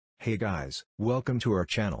Hey guys, welcome to our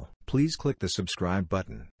channel. Please click the subscribe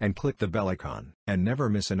button and click the bell icon and never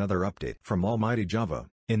miss another update from Almighty Java.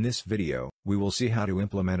 In this video, we will see how to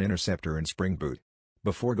implement Interceptor in Spring Boot.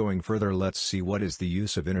 Before going further, let's see what is the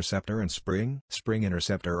use of Interceptor in Spring. Spring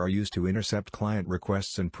Interceptor are used to intercept client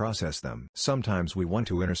requests and process them. Sometimes we want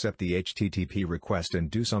to intercept the HTTP request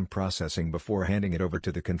and do some processing before handing it over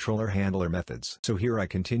to the controller handler methods. So here I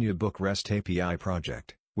continue book REST API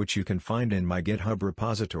project, which you can find in my GitHub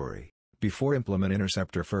repository. Before implement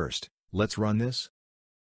Interceptor first, let's run this.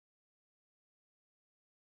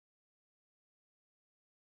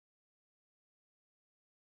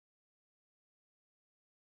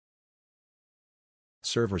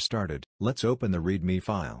 Server started. Let's open the README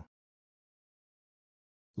file.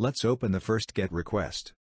 Let's open the first GET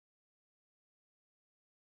request.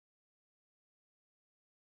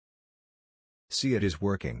 See, it is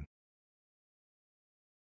working.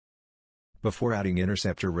 Before adding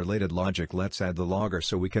Interceptor-related logic, let's add the logger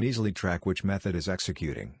so we can easily track which method is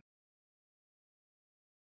executing.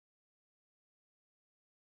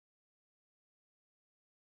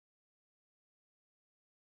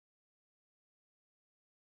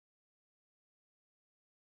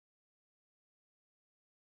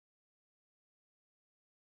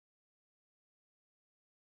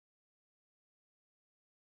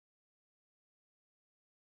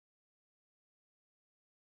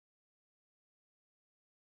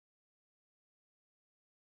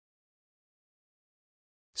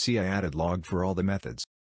 See, I added log for all the methods.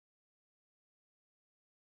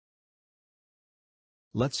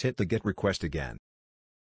 Let's hit the GET request again.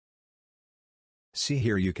 See,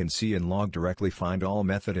 here you can see in log directly find all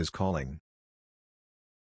method is calling.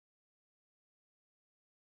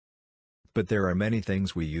 But there are many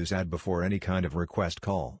things we use add before any kind of request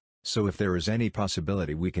call, so if there is any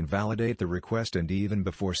possibility we can validate the request and even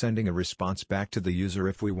before sending a response back to the user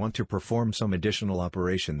if we want to perform some additional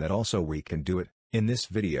operation that also we can do it. In this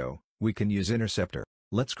video, we can use Interceptor.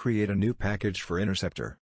 Let's create a new package for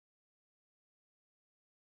Interceptor.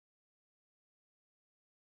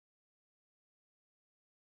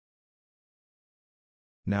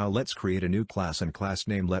 Now let's create a new class and class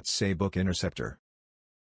name, let's say Book Interceptor.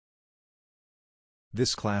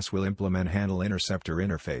 This class will implement Handle Interceptor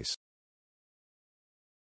interface.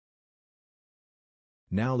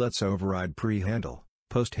 Now let's override pre-handle,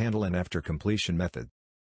 post-handle and after completion method.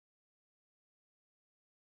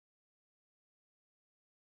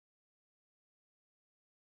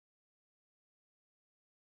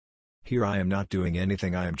 Here I am not doing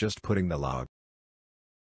anything, I am just putting the log.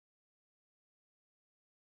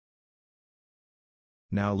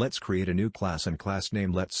 Now let's create a new class and class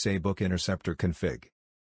name, let's say Book Interceptor config.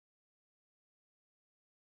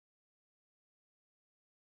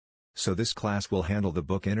 So this class will handle the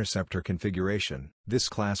Book Interceptor configuration. This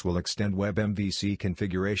class will extend Web MVC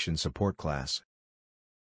configuration support class.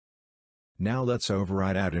 Now let's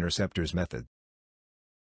override add Interceptors method.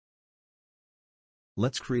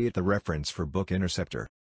 Let's create the reference for Book Interceptor.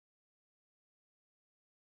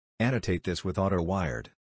 Annotate this with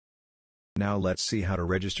auto-wired. Now let's see how to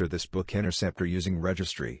register this Book Interceptor using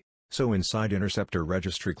registry. So inside Interceptor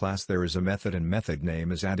registry class there is a method and method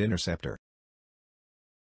name is add Interceptor.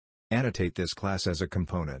 Annotate this class as a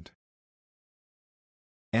component.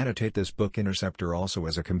 Annotate this Book Interceptor also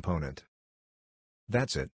as a component.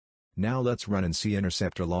 That's it. Now let's run and see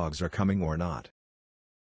Interceptor logs are coming or not.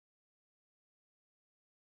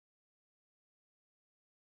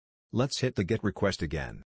 Let's hit the GET request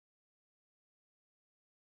again.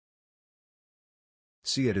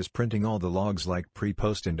 See, it is printing all the logs like pre,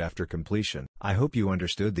 post and after completion. I hope you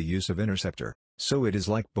understood the use of Interceptor. So it is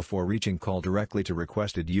like before reaching call directly to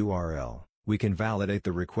requested URL, we can validate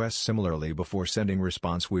the request. Similarly, before sending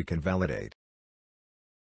response we can validate.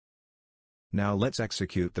 Now let's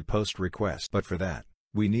execute the post request, but for that,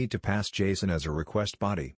 we need to pass JSON as a request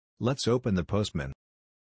body. Let's open the Postman.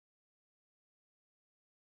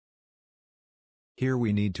 Here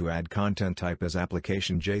we need to add content type as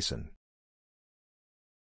application JSON.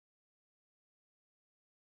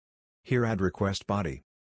 Here add request body.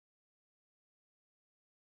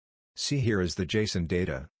 See, here is the JSON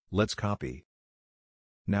data, let's copy.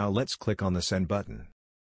 Now let's click on the send button.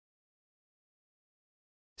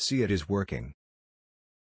 See, it is working.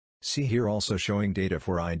 See, here also showing data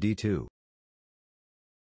for ID2.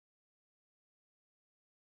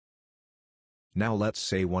 Now let's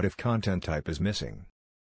say what if content type is missing.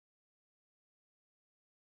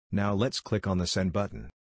 Now let's click on the send button.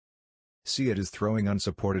 See, it is throwing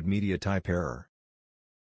unsupported media type error.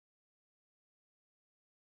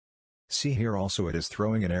 See, here also it is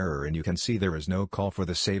throwing an error and you can see there is no call for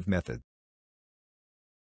the save method.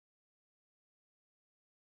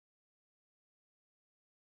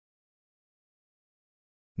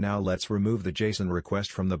 Now let's remove the JSON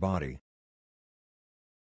request from the body.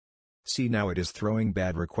 See, now it is throwing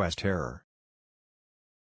bad request error.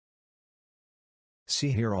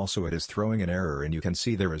 See here also it is throwing an error, and you can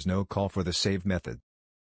see there is no call for the save method.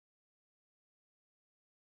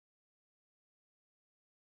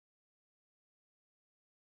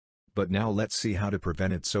 But now let's see how to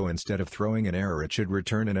prevent it, so instead of throwing an error it should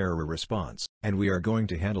return an error response, and we are going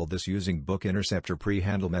to handle this using book Interceptor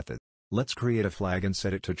pre-handle method. Let's create a flag and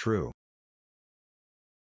set it to true.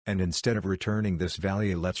 And instead of returning this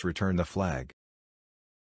value, let's return the flag.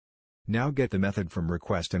 Now get the method from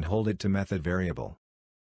request and hold it to method variable.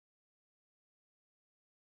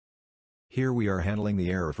 Here we are handling the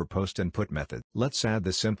error for post and put method. Let's add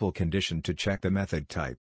the simple condition to check the method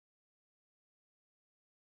type.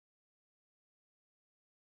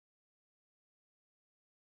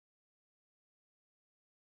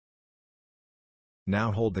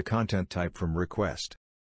 Now hold the content type from request.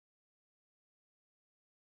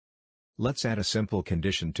 Let's add a simple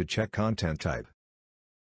condition to check content type.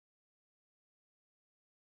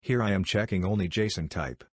 Here I am checking only JSON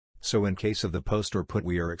type. So in case of the post or put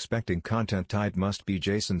we are expecting content type must be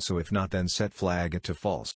JSON, so if not then set flag it to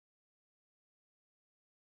false.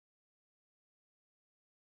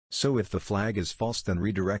 So if the flag is false then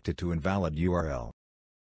redirect it to invalid URL.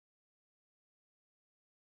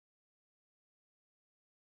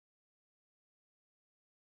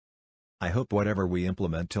 I hope whatever we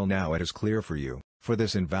implement till now it is clear for you. For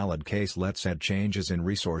this invalid case let's add changes in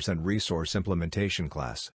resource and resource implementation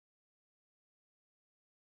class.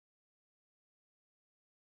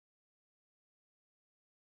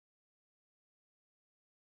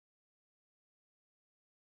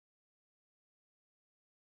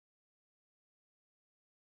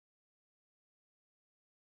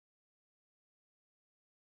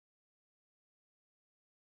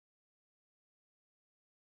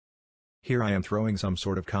 Here I am throwing some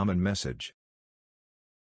sort of common message.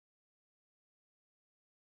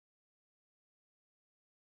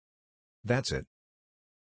 That's it.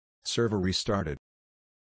 Server restarted.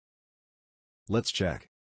 Let's check.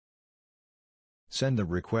 Send the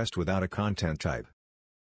request without a content type.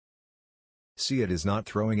 See, it is not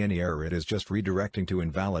throwing any error, it is just redirecting to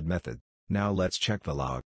invalid method. Now let's check the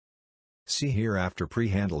log. See here after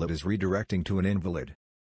pre-handle it is redirecting to an invalid.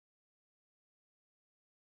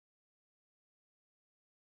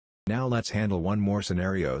 Now let's handle one more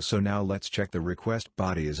scenario, so now let's check the request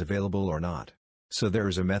body is available or not. So there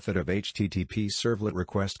is a method of HTTP servlet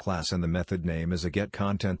request class and the method name is a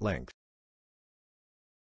getContentLength.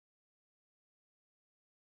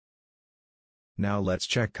 Now let's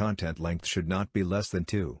check content length should not be less than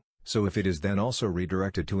 2, so if it is then also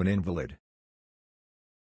redirected to an invalid.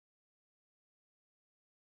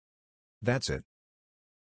 That's it.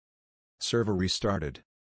 Server restarted.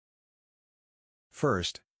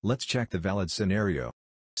 First, let's check the valid scenario.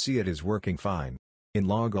 See, it is working fine. In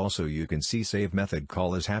log also you can see save method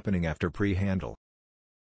call is happening after pre-handle.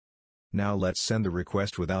 Now let's send the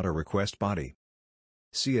request without a request body.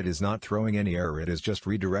 See, it is not throwing any error, it is just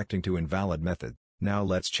redirecting to invalid method. Now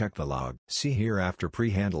let's check the log. See here after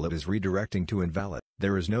pre-handle it is redirecting to invalid.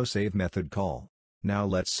 There is no save method call. Now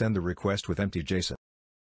let's send the request with empty JSON.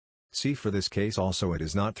 See, for this case also it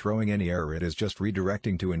is not throwing any error, it is just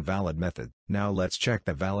redirecting to invalid method. Now let's check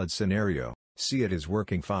the valid scenario. See, it is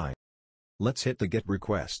working fine. Let's hit the get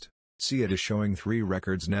request. See, it is showing 3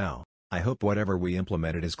 records now. I hope whatever we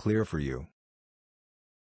implemented is clear for you.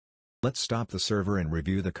 Let's stop the server and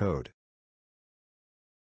review the code.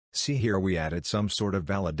 See here we added some sort of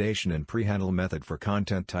validation and pre-handle method for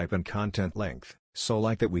content type and content length. So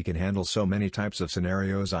like that we can handle so many types of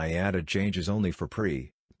scenarios. I added changes only for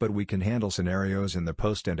pre, but we can handle scenarios in the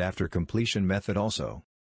post and after completion method also.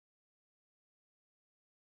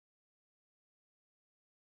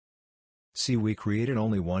 See, we created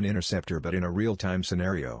only one interceptor, but in a real-time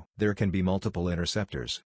scenario there can be multiple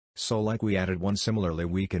interceptors. So like we added one, similarly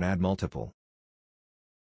we can add multiple.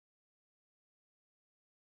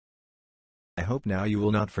 I hope now you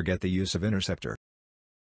will not forget the use of Interceptor.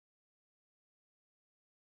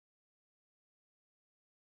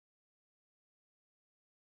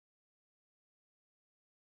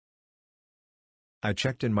 I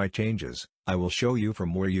checked in my changes. I will show you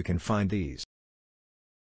from where you can find these.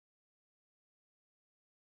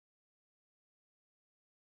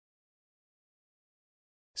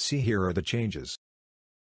 See, here are the changes.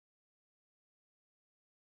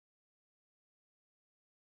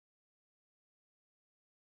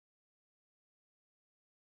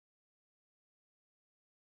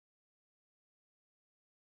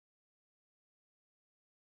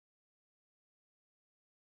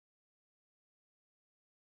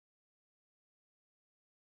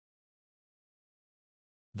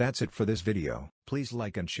 That's it for this video. Please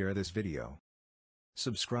like and share this video.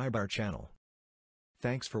 Subscribe our channel.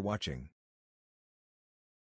 Thanks for watching.